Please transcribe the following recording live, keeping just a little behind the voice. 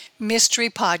Mystery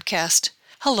Podcast.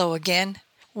 Hello again.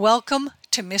 Welcome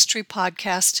to Mystery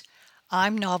Podcast.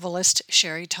 I'm novelist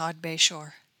Sherry Todd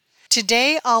Bayshore.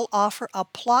 Today I'll offer a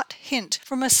plot hint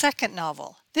from a second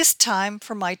novel, this time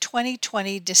from my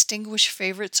 2020 Distinguished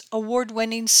Favorites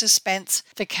award-winning suspense,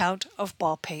 The Count of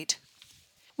Baldpate.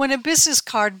 When a business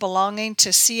card belonging to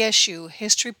CSU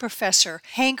history professor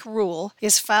Hank Rule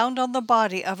is found on the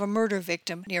body of a murder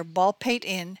victim near Baldpate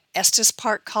Inn, Estes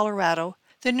Park, Colorado,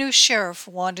 the new sheriff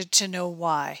wanted to know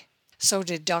why. So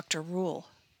did Dr. Rule.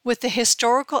 With the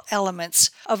historical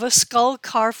elements of a skull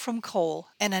carved from coal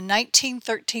and a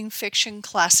 1913 fiction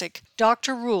classic,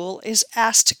 Dr. Rule is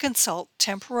asked to consult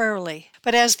temporarily.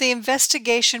 But as the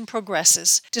investigation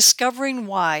progresses, discovering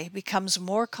why becomes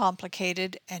more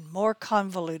complicated and more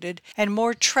convoluted and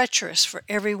more treacherous for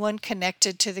everyone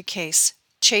connected to the case.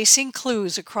 Chasing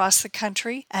clues across the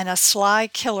country and a sly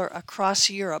killer across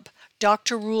Europe,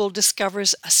 Dr. Rule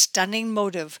discovers a stunning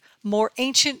motive, more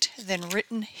ancient than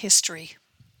written history.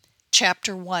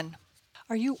 Chapter 1.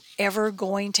 Are you ever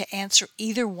going to answer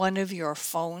either one of your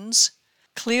phones?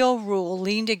 Cleo Rule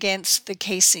leaned against the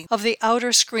casing of the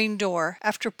outer screen door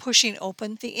after pushing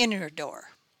open the inner door.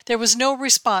 There was no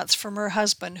response from her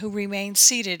husband, who remained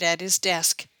seated at his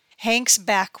desk. Hank's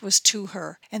back was to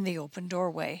her and the open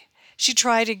doorway. She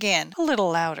tried again, a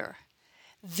little louder.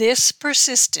 This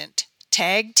persistent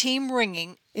tag team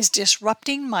ringing is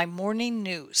disrupting my morning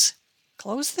news.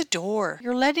 Close the door.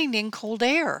 You're letting in cold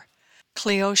air.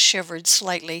 Cleo shivered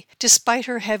slightly, despite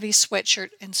her heavy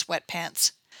sweatshirt and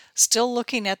sweatpants. Still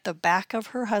looking at the back of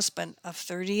her husband of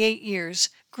 38 years,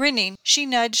 grinning, she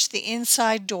nudged the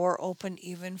inside door open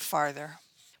even farther.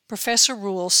 Professor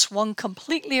Rule swung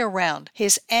completely around,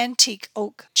 his antique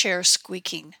oak chair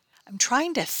squeaking. I'm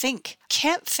trying to think.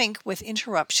 Can't think with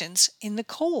interruptions in the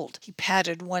cold. He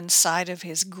patted one side of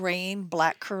his graying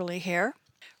black curly hair.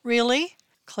 Really?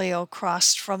 Cleo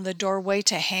crossed from the doorway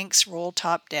to Hank's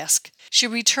roll-top desk. She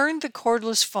returned the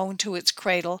cordless phone to its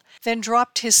cradle, then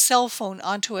dropped his cell phone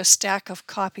onto a stack of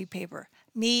copy paper.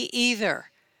 Me either.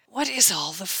 What is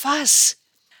all the fuss?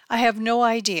 I have no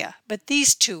idea, but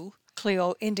these two,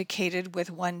 Cleo indicated with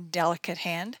one delicate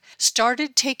hand,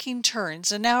 started taking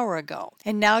turns an hour ago,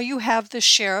 and now you have the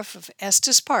sheriff of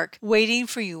Estes Park waiting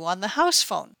for you on the house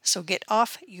phone, so get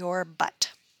off your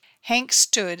butt. Hank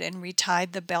stood and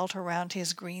retied the belt around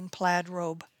his green plaid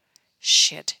robe.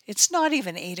 Shit, it's not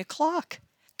even 8 o'clock.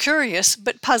 Curious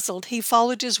but puzzled, he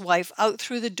followed his wife out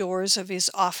through the doors of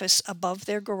his office above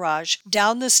their garage,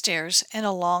 down the stairs and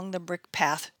along the brick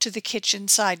path to the kitchen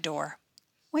side door.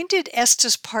 When did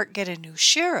Estes Park get a new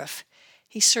sheriff?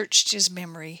 He searched his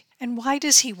memory. And why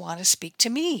does he want to speak to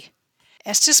me?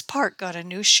 Estes Park got a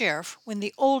new sheriff when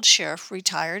the old sheriff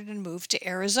retired and moved to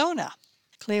Arizona.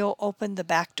 Cleo opened the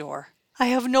back door. I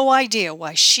have no idea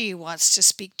why she wants to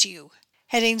speak to you.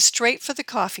 Heading straight for the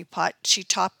coffee pot, she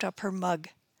topped up her mug.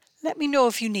 Let me know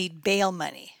if you need bail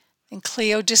money. And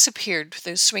Cleo disappeared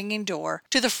through the swinging door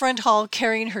to the front hall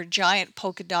carrying her giant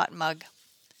polka dot mug.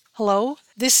 Hello,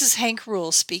 this is Hank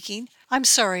Rule speaking. I'm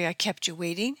sorry I kept you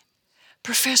waiting.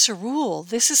 Professor Rule,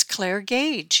 this is Claire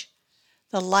Gage.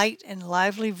 The light and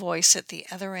lively voice at the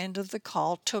other end of the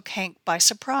call took Hank by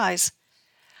surprise.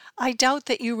 I doubt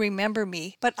that you remember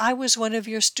me, but I was one of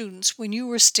your students when you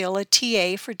were still a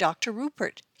TA for Dr.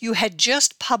 Rupert. You had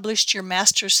just published your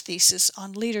master's thesis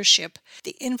on leadership,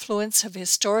 the influence of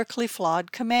historically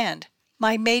flawed command.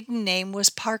 My maiden name was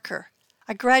Parker.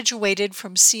 I graduated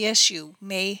from CSU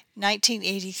May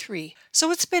 1983,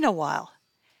 so it's been a while.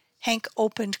 Hank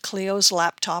opened Cleo's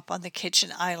laptop on the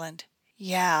kitchen island.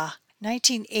 Yeah,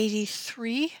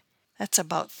 1983? That's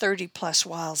about 30-plus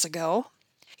whiles ago.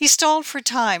 He stalled for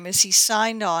time as he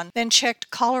signed on, then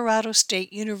checked Colorado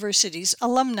State University's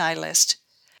alumni list.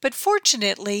 But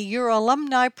fortunately, your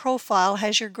alumni profile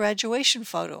has your graduation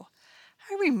photo.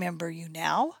 I remember you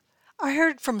now. I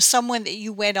heard from someone that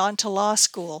you went on to law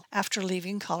school after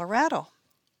leaving Colorado.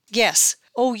 Yes,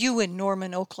 OU in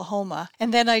Norman, Oklahoma,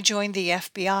 and then I joined the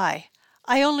FBI.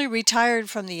 I only retired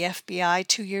from the FBI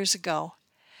 2 years ago.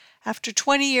 After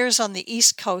 20 years on the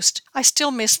East Coast, I still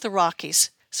miss the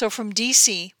Rockies. So from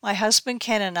D.C., my husband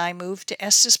Ken and I moved to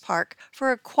Estes Park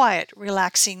for a quiet,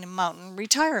 relaxing mountain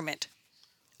retirement.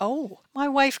 Oh, my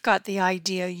wife got the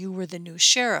idea you were the new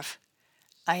sheriff.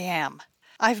 I am.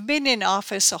 I've been in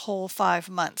office a whole 5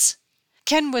 months.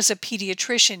 Ken was a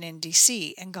pediatrician in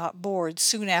D.C. and got bored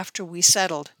soon after we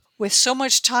settled. With so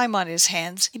much time on his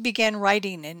hands, he began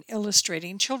writing and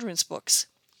illustrating children's books.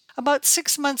 About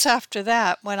 6 months after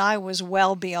that, when I was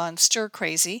well beyond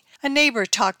stir-crazy, a neighbor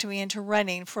talked me into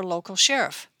running for local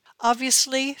sheriff.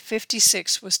 Obviously,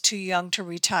 56 was too young to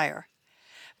retire.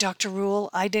 Dr.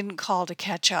 Rule, I didn't call to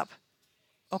catch up.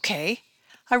 Okay.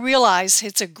 I realize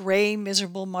it's a gray,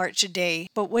 miserable March day,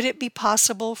 but would it be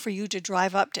possible for you to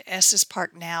drive up to Estes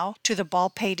Park now, to the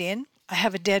Baldpate Inn? I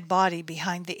have a dead body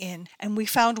behind the inn, and we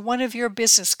found one of your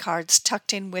business cards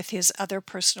tucked in with his other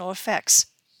personal effects.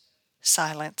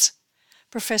 Silence.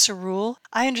 Professor Rule,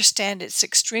 I understand it's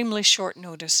extremely short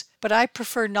notice, but I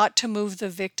prefer not to move the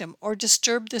victim or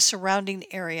disturb the surrounding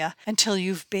area until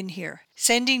you've been here.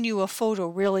 Sending you a photo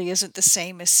really isn't the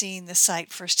same as seeing the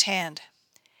site firsthand.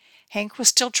 Hank was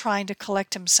still trying to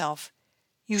collect himself.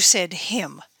 You said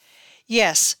him.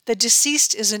 Yes, the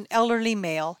deceased is an elderly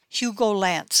male, Hugo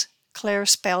Lance. Claire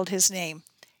spelled his name.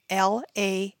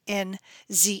 Lanze,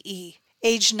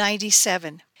 age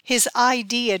 97. His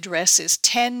ID address is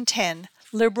 1010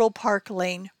 Liberal Park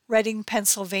Lane, Reading,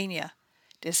 Pennsylvania.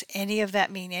 Does any of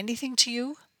that mean anything to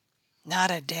you?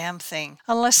 Not a damn thing.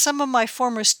 Unless some of my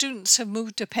former students have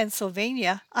moved to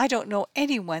Pennsylvania, I don't know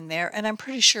anyone there, and I'm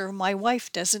pretty sure my wife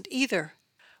doesn't either.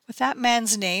 With that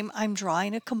man's name, I'm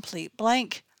drawing a complete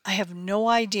blank. I have no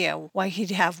idea why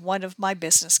he'd have one of my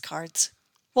business cards.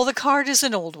 Well, the card is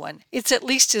an old one. It's at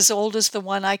least as old as the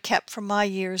one I kept from my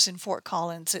years in Fort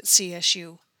Collins at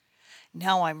CSU.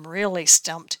 Now I'm really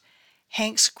stumped.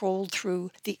 Hank scrolled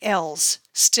through the L's,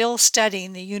 still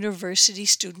studying the university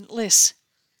student lists.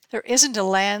 There isn't a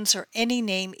Lance or any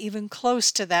name even close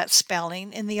to that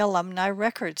spelling in the alumni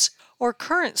records or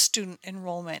current student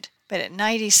enrollment. But at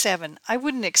 97, I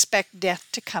wouldn't expect death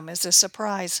to come as a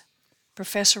surprise.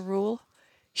 Professor Rule,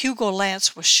 Hugo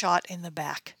Lance was shot in the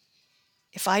back.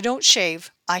 If I don't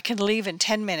shave, I can leave in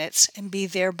 10 minutes and be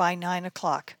there by 9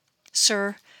 o'clock.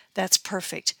 Sir, that's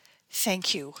perfect.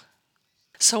 Thank you.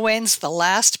 So ends the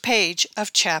last page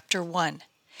of Chapter 1.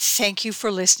 Thank you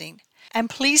for listening. And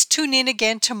please tune in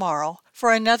again tomorrow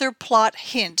for another plot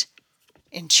hint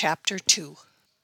in Chapter 2.